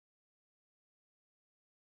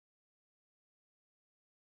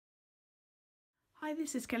Hi,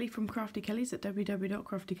 this is Kelly from Crafty Kellys at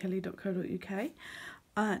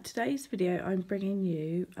www.craftykelly.co.uk. Today's video I'm bringing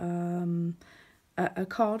you a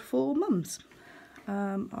card for mums.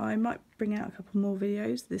 I might bring out a couple more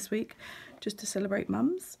videos this week just to celebrate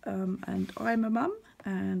mums, and I'm a mum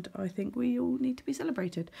and I think we all need to be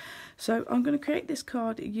celebrated. So I'm going to create this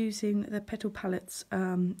card using the Petal Palettes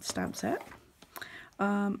stamp set.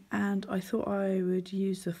 And I thought I would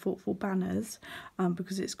use the thoughtful banners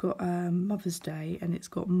because it's got Mother's Day and it's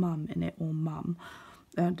got mum in it, or mum,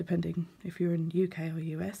 depending if you're in UK or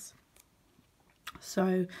US.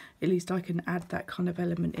 So at least I can add that kind of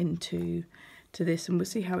element into this, and we'll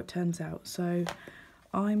see how it turns out. So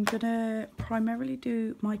I'm gonna primarily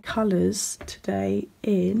do my colours today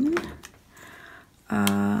in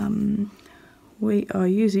we are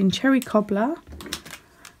using Cherry Cobbler,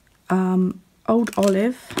 Old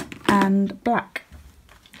Olive and Black.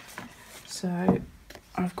 So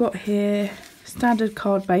I've got here standard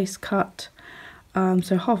card base cut,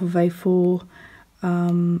 so half of A4,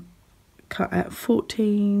 cut at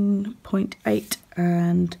 14.8,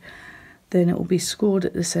 and then it will be scored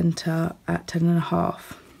at the centre at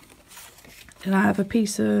 10.5. Then I have a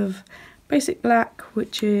piece of basic black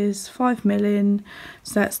which is 5mm,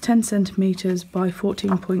 so that's 10 centimetres by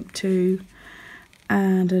 14.2.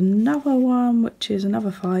 And another one which is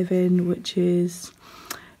another 5 which is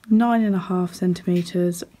 9.5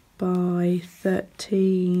 centimetres by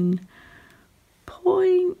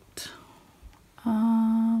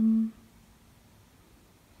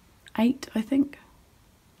 13.8, I think,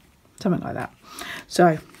 something like that.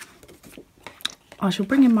 So I shall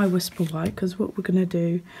bring in my Whisper White, because what we're going to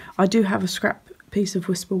do, I do have a scrap piece of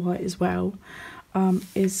Whisper White as well.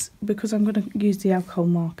 Is because I'm going to use the alcohol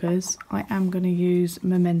markers, I am going to use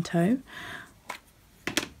Memento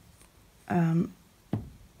for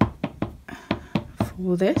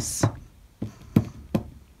this.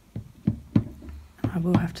 I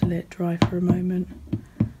will have to let it dry for a moment.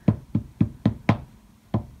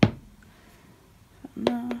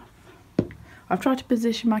 Enough. I've tried to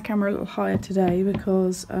position my camera a little higher today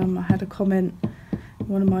because I had a comment in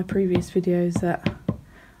one of my previous videos that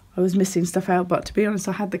I was missing stuff out, but to be honest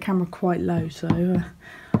I had the camera quite low, so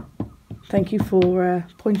thank you for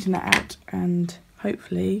pointing that out, and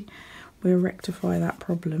hopefully we'll rectify that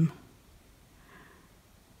problem.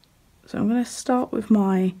 So I'm going to start with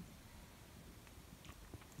my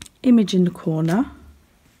image in the corner,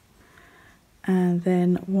 and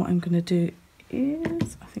then what I'm going to do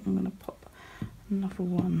is, I think I'm going to pop another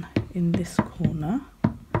one in this corner.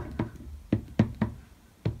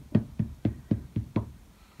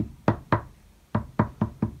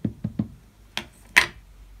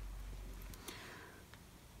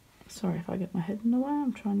 Sorry if I get my head in the way,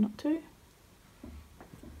 I'm trying not to.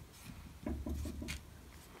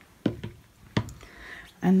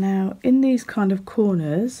 And now in these kind of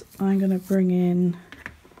corners, I'm going to bring in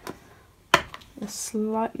a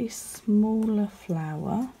slightly smaller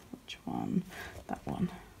flower. Which one? That one.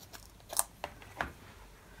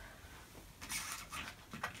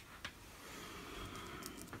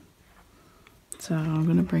 So I'm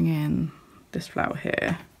going to bring in this flower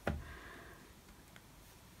here.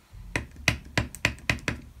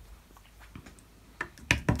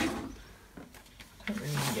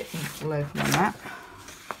 All over on that.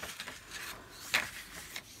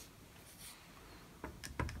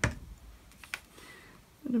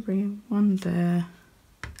 I'm going to bring in one there,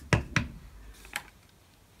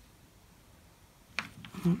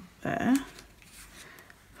 one there,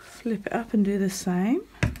 flip it up and do the same.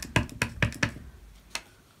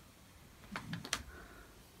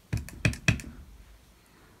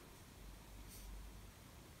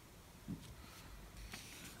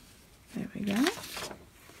 There we go.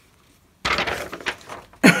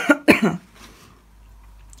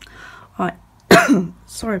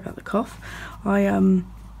 Sorry about the cough. I've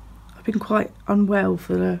been quite unwell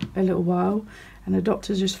for a little while, and the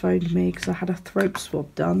doctor just phoned me because I had a throat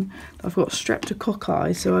swab done. I've got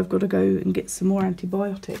streptococci, so I've got to go and get some more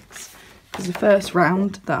antibiotics because the first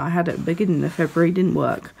round that I had at the beginning of February didn't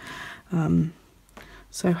work.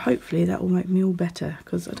 So hopefully that will make me all better,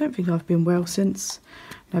 because I don't think I've been well since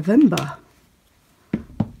November.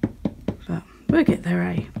 But we'll get there,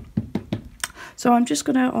 eh? So I'm just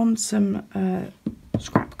going to, on some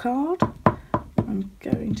scrap card, I'm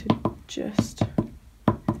going to just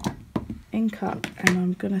ink up, and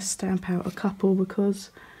I'm going to stamp out a couple because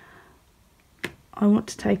I want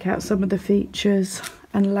to take out some of the features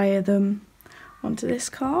and layer them onto this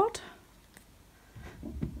card.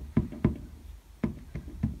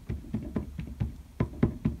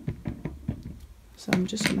 So I'm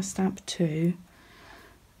just going to stamp two.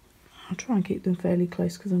 I'll try and keep them fairly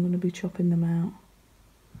close because I'm going to be chopping them out.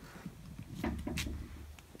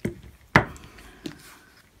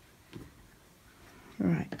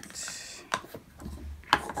 Right.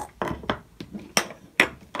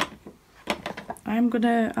 I'm going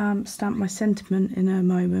to stamp my sentiment in a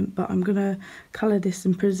moment, but I'm going to colour this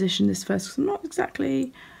and position this first because I'm not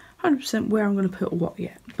exactly 100% where I'm going to put what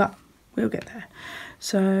yet, but we'll get there.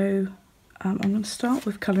 So I'm going to start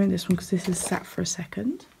with colouring this one because this is sat for a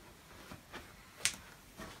second.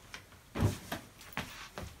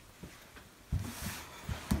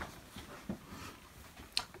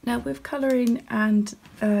 Now with colouring and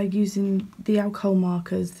using the alcohol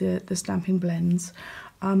markers, the Stampin blends,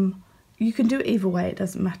 you can do it either way, it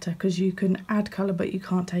doesn't matter because you can add colour but you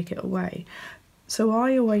can't take it away. So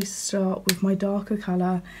I always start with my darker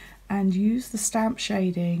colour and use the stamp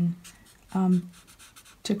shading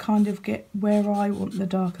to kind of get where I want the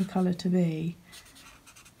darker colour to be,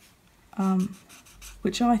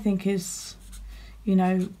 which I think is, you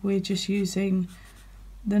know, we're just using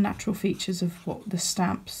the natural features of what the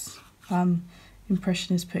stamp's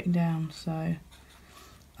impression is putting down. So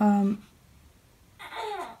and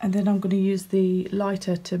then I'm going to use the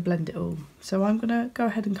lighter to blend it all. So I'm going to go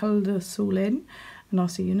ahead and colour this all in and I'll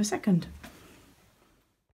see you in a second.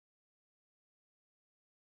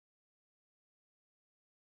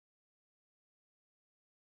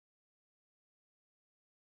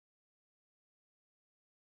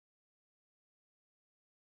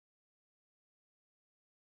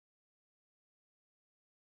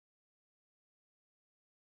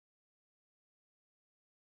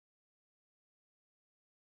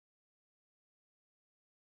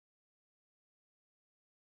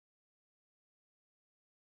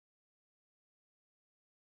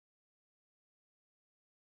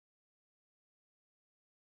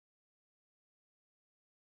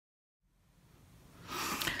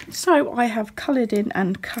 So I have coloured in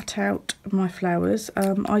and cut out my flowers.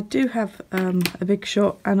 I do have a big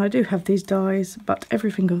shot and I do have these dies, but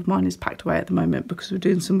everything of mine is packed away at the moment because we're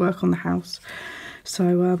doing some work on the house.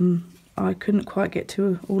 So I couldn't quite get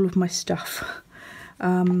to all of my stuff.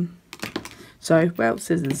 So, well,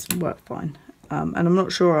 scissors work fine. And I'm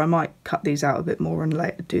not sure, I might cut these out a bit more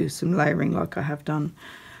and do some layering like I have done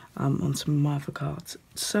on some of my other cards.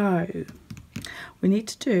 So we need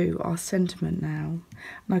to do our sentiment now,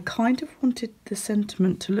 and I kind of wanted the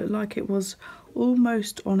sentiment to look like it was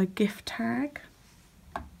almost on a gift tag.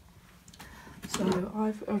 So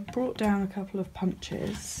I've brought down a couple of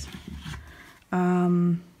punches.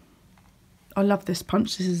 I love this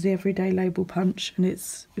punch. This is the Everyday Label punch, and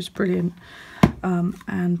it's brilliant.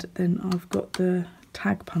 And then I've got the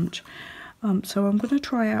tag punch. So I'm going to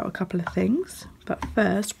try out a couple of things, but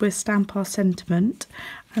first we'll stamp our sentiment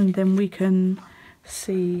and then we can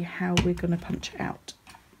see how we're going to punch it out.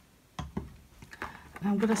 And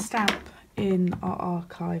I'm going to stamp in our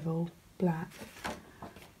archival black,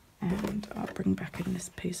 and I'll bring back in this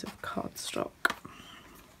piece of cardstock.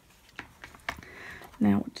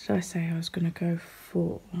 Now, what did I say I was going to go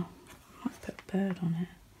for? I might put a bird on it.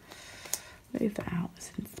 Leave that out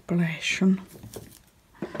as inspiration.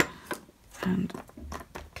 And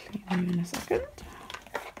clean you in a second.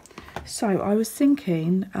 So I was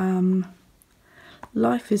thinking,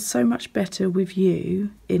 life is so much better with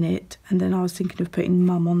you in it, and then I was thinking of putting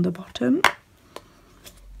Mum on the bottom.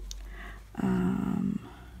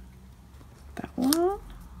 That one.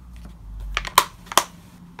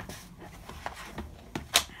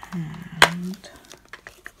 And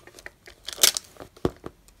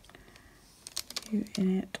you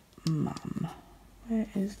in it, Mum. Where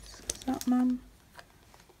is that, Mum?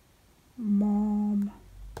 Mom.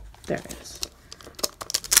 There it is.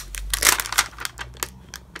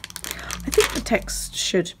 I think the text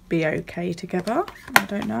should be okay together. I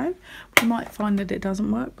don't know. We might find that it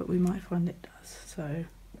doesn't work, but we might find it does. So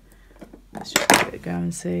let's just give it a go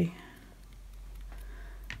and see.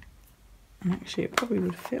 And actually, it probably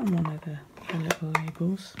would fit on one of the little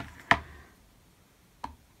labels.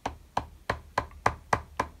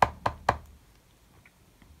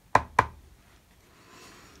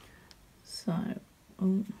 So,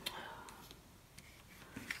 oh.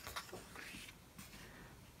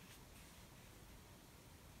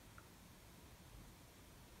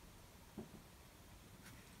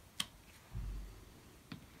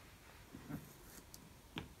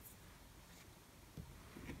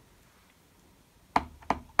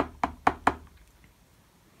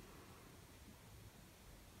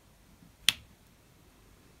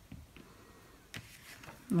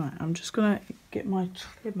 Right, I'm just going to get my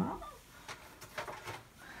trimmer.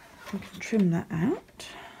 We can trim that out.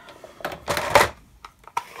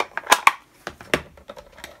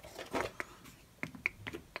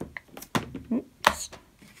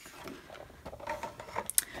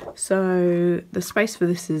 So the space for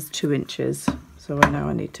this is 2 inches. So I know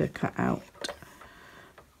I need to cut out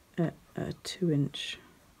a 2 inch.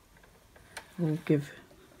 We'll give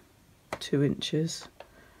 2 inches.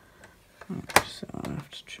 So I'll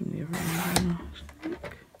have to trim the other end now, I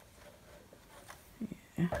think.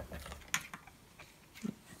 Yeah.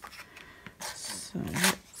 So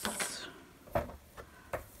let's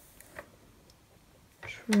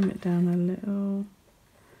trim it down a little.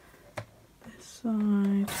 This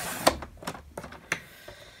side.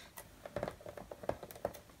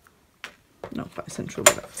 Not quite central,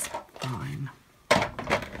 but that's fine.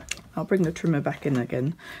 I'll bring the trimmer back in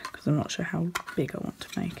again because I'm not sure how big I want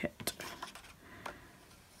to make it.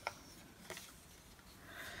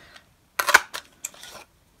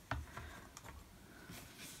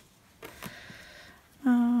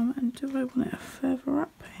 And do I want it further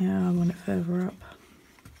up? Yeah, I want it further up.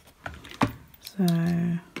 So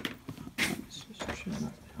let's just trim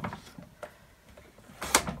that down.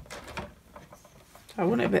 I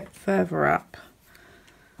want it a bit further up.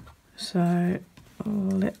 So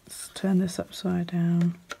let's turn this upside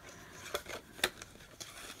down.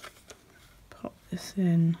 Pop this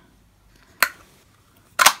in.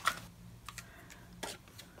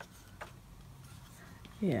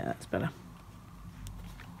 Yeah, that's better.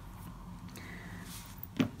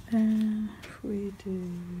 If we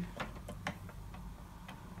do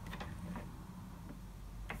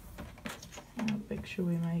how big should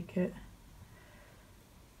we make it? I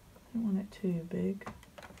don't want it too big.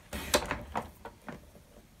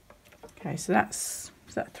 Okay, so that's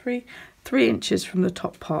three inches from the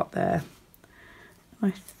top part there.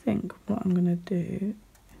 I think what I'm going to do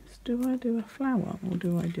is, do I do a flower or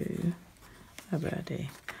do I do a birdie?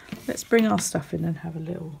 Let's bring our stuff in and have a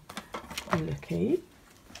little looky.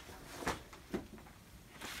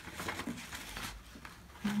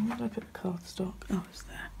 Where did I put the cardstock? Oh, it's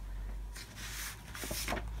there.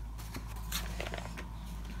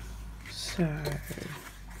 So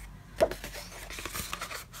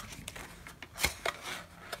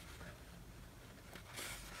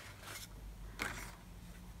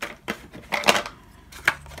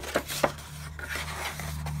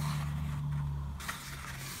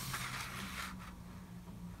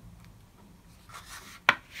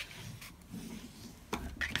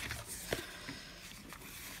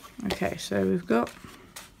okay, so we've got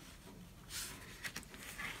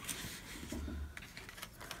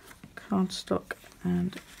cardstock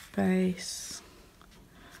and base.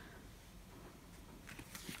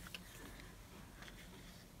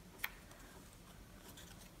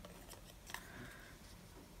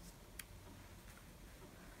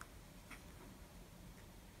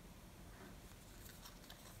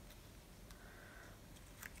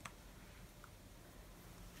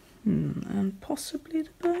 And possibly the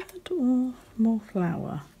bird or more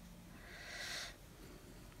flower.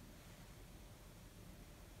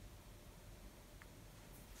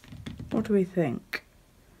 What do we think?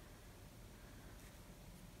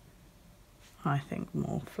 I think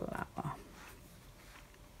more flower.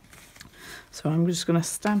 So I'm just going to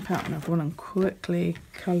stamp out another one and quickly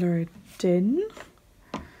colour it in.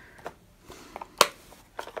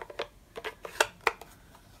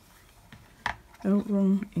 Oh,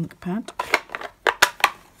 wrong ink pad.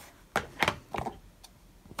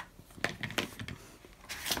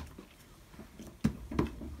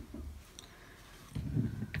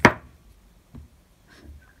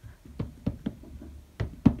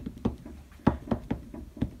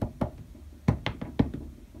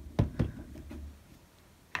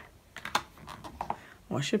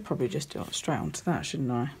 Well, I should probably just do it straight onto that, shouldn't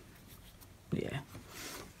I? Yeah.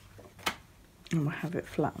 And we'll have it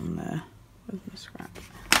flat on there. Where's my scrap?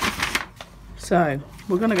 So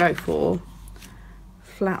we're going to go for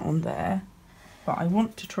flat on there, but I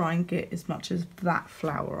want to try and get as much as that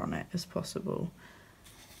flower on it as possible.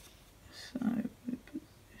 So we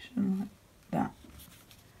position like that.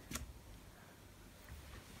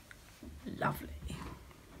 Lovely.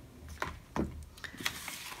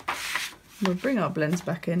 We'll bring our blends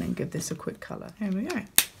back in and give this a quick colour. Here we go.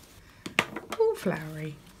 All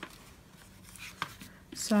flowery.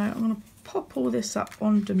 So I'm going to pop all this up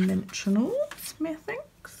on dimensional,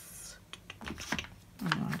 methinks.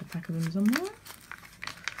 I know I had a pack of them somewhere.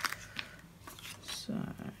 So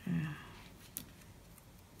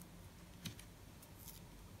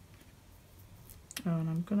oh, and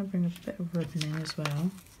I'm going to bring a bit of ribbon in as well.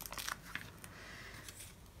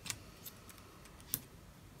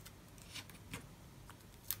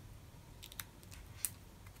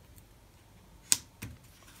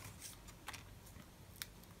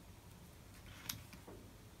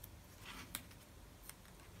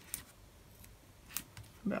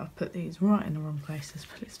 But I've put these right in the wrong places,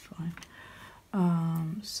 but it's fine.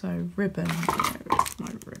 So ribbon, where is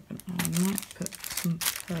my ribbon? I might put some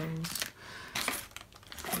pearls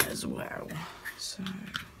as well. So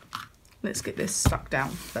let's get this stuck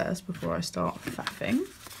down first before I start faffing.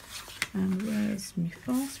 And where's my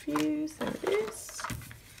fast fuse? There it is.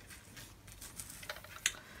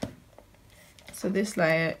 So this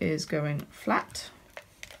layer is going flat.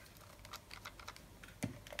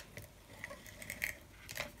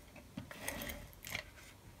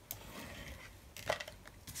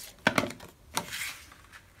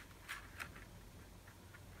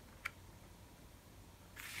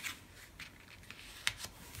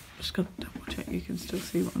 Just got to double check you can still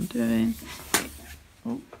see what I'm doing.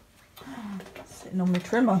 Oh, sitting on my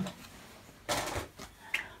trimmer.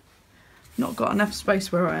 Not got enough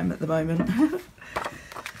space where I am at the moment.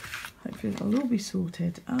 Hopefully that'll all be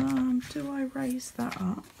sorted. Do I raise that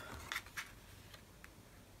up?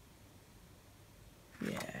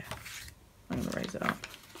 Yeah, I'm going to raise it up.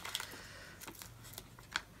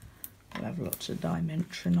 I'll have lots of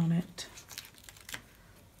dimension on it.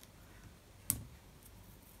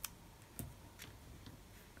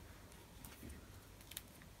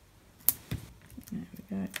 There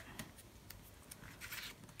we go.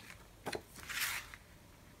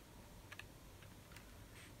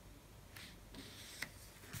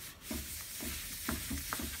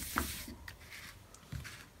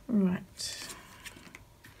 Right,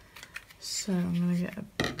 so I'm going to get a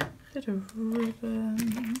bit of ribbon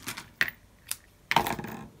and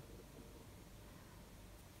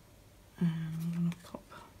I'm going to pop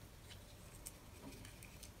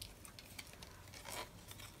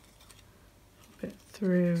a bit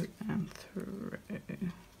through and through.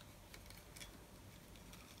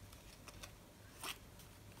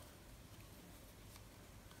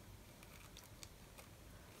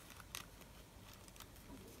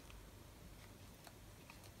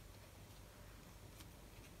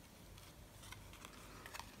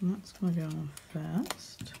 And that's going to go on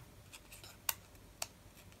first.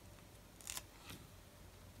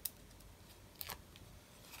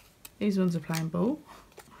 These ones are plain ball.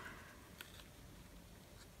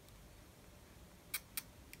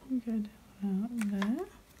 Go down there.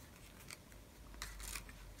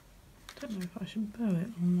 Don't know if I should bow it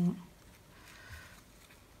or not.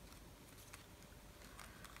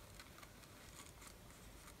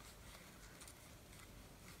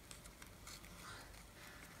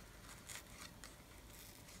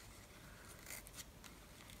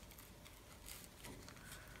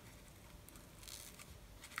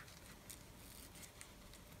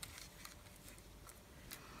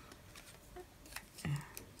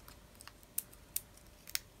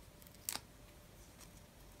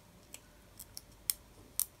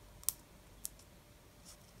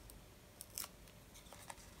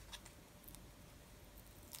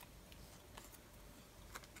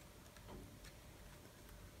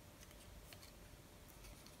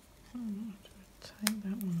 I'm going to take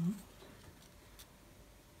that one off.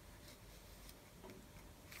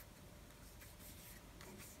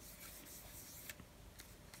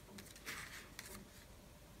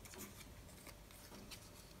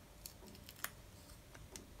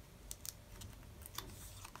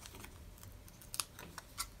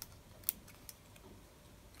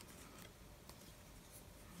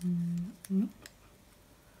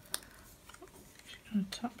 Just going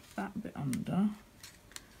to tuck that bit under.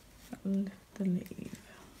 Lift the leaf.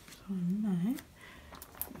 So I may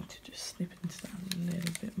need to just slip into that a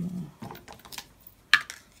little bit more.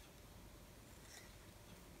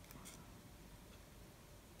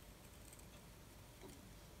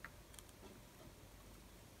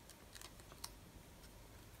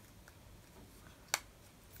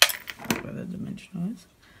 That's where the dimensional is.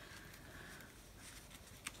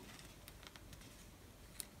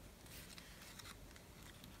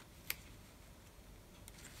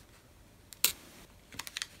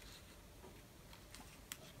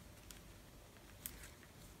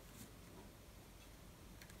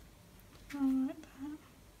 Like that.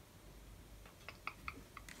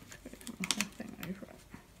 Put the whole thing over it.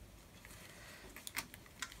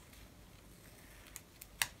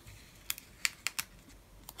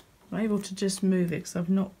 I'm able to just move it because I've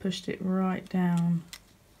not pushed it right down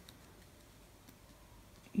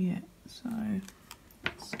yet. So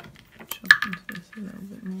let's chop into this a little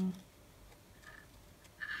bit more.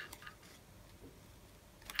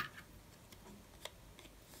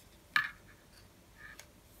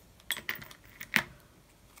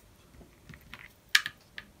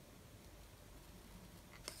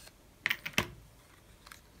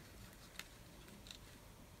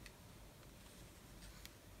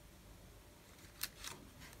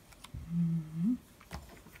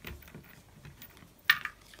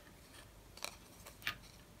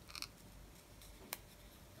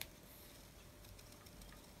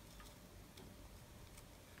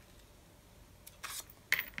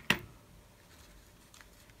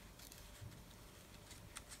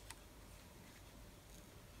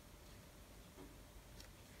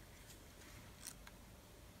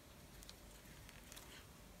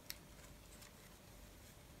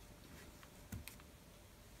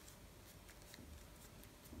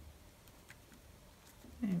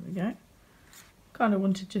 we go. Kind of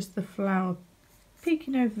wanted just the flower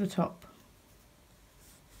peeking over the top.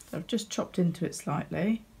 So I've just chopped into it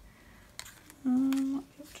slightly. Might be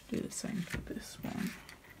able to do the same for this one.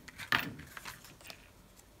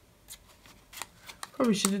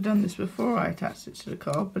 Probably should have done this before I attached it to the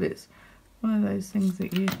card, but it's one of those things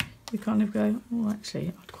that you kind of go, oh, actually,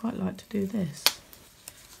 I'd quite like to do this.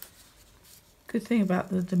 Good thing about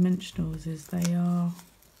the dimensionals is they are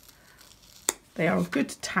a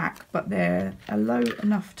good tack, but they're a low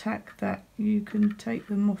enough tack that you can take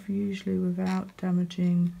them off usually without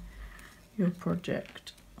damaging your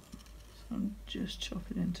project. So I'm just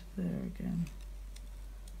chopping into there again.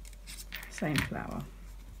 Same flower.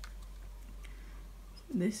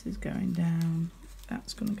 This is going down,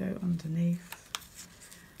 that's going to go underneath,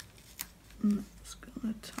 and that's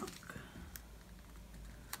going to tuck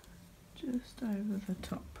just over the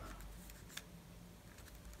top.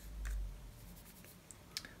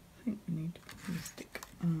 I think we need to probably stick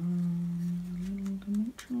a little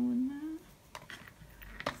dimensional in there.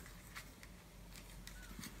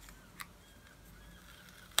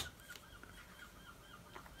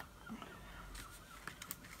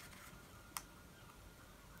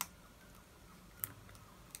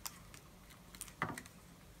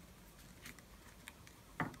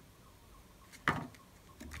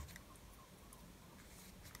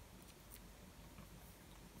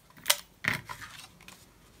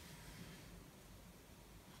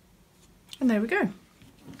 And there we go. I'm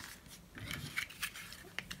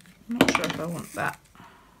not sure if I want that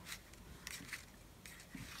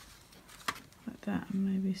like that, and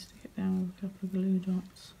maybe stick it down with a couple of glue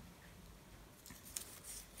dots.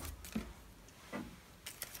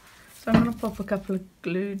 So I'm going to pop a couple of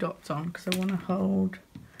glue dots on because I want to hold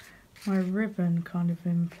my ribbon kind of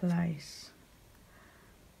in place.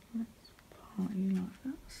 Let's part you like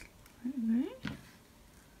that slightly.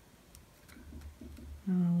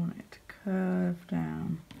 And I want it to curve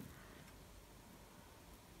down.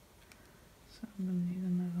 So I'm going to need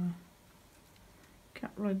another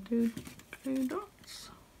couple of glue dots.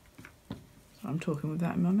 So I'm talking with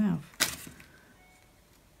that in my mouth.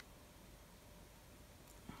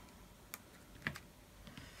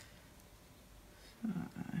 So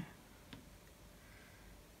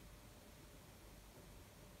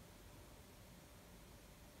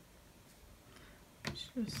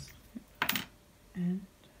just that end.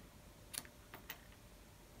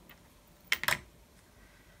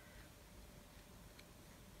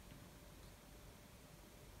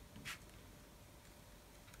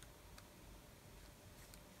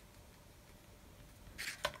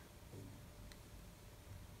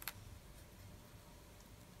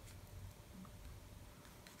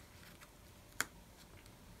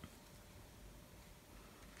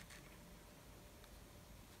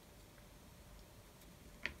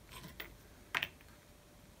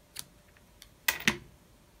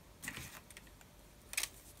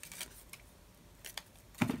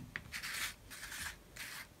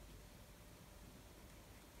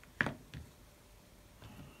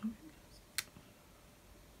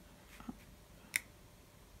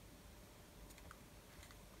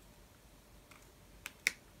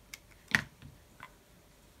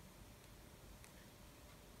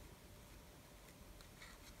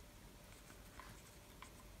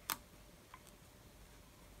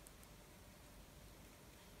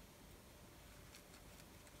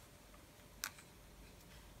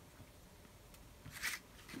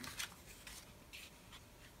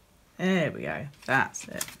 There we go, that's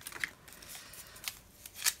it.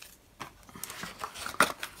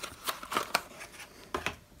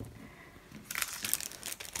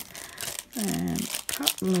 And a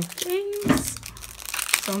couple of these.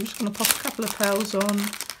 So I'm just going to pop a couple of pearls on.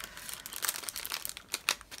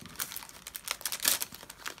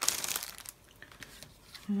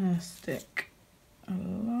 I'm going to stick a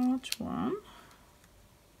large one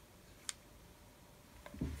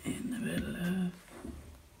in the middle of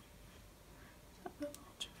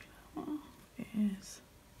is.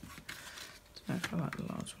 I don't know if I like the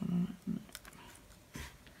large one on it. No.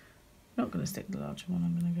 Not going to stick the large one,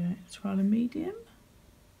 I'm going to go try the medium.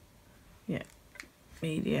 Yeah,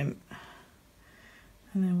 medium.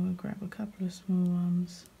 And then we'll grab a couple of small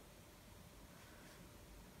ones.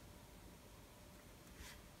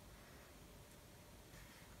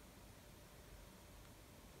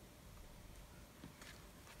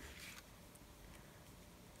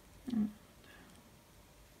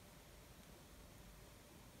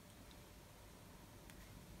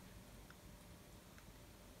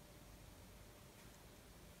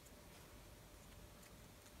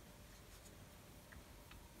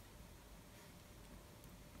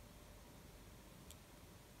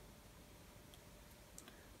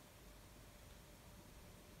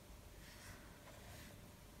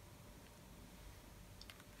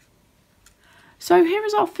 So here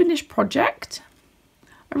is our finished project.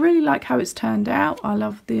 I really like how it's turned out. I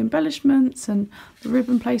love the embellishments and the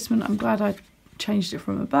ribbon placement. I'm glad I changed it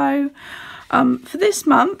from a bow. For this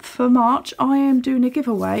month, for March, I am doing a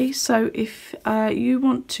giveaway. So if you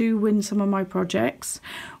want to win some of my projects,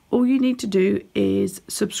 all you need to do is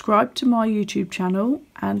subscribe to my YouTube channel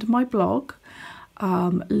and my blog,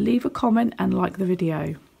 leave a comment and like the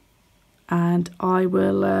video. And I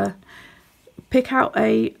will pick out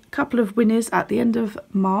a couple of winners at the end of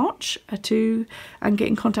March and get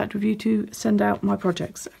in contact with you to send out my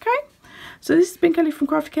projects. Okay, so this has been Kelly from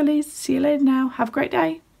Crafty Kelly's. See you later now. Have a great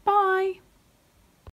day. Bye.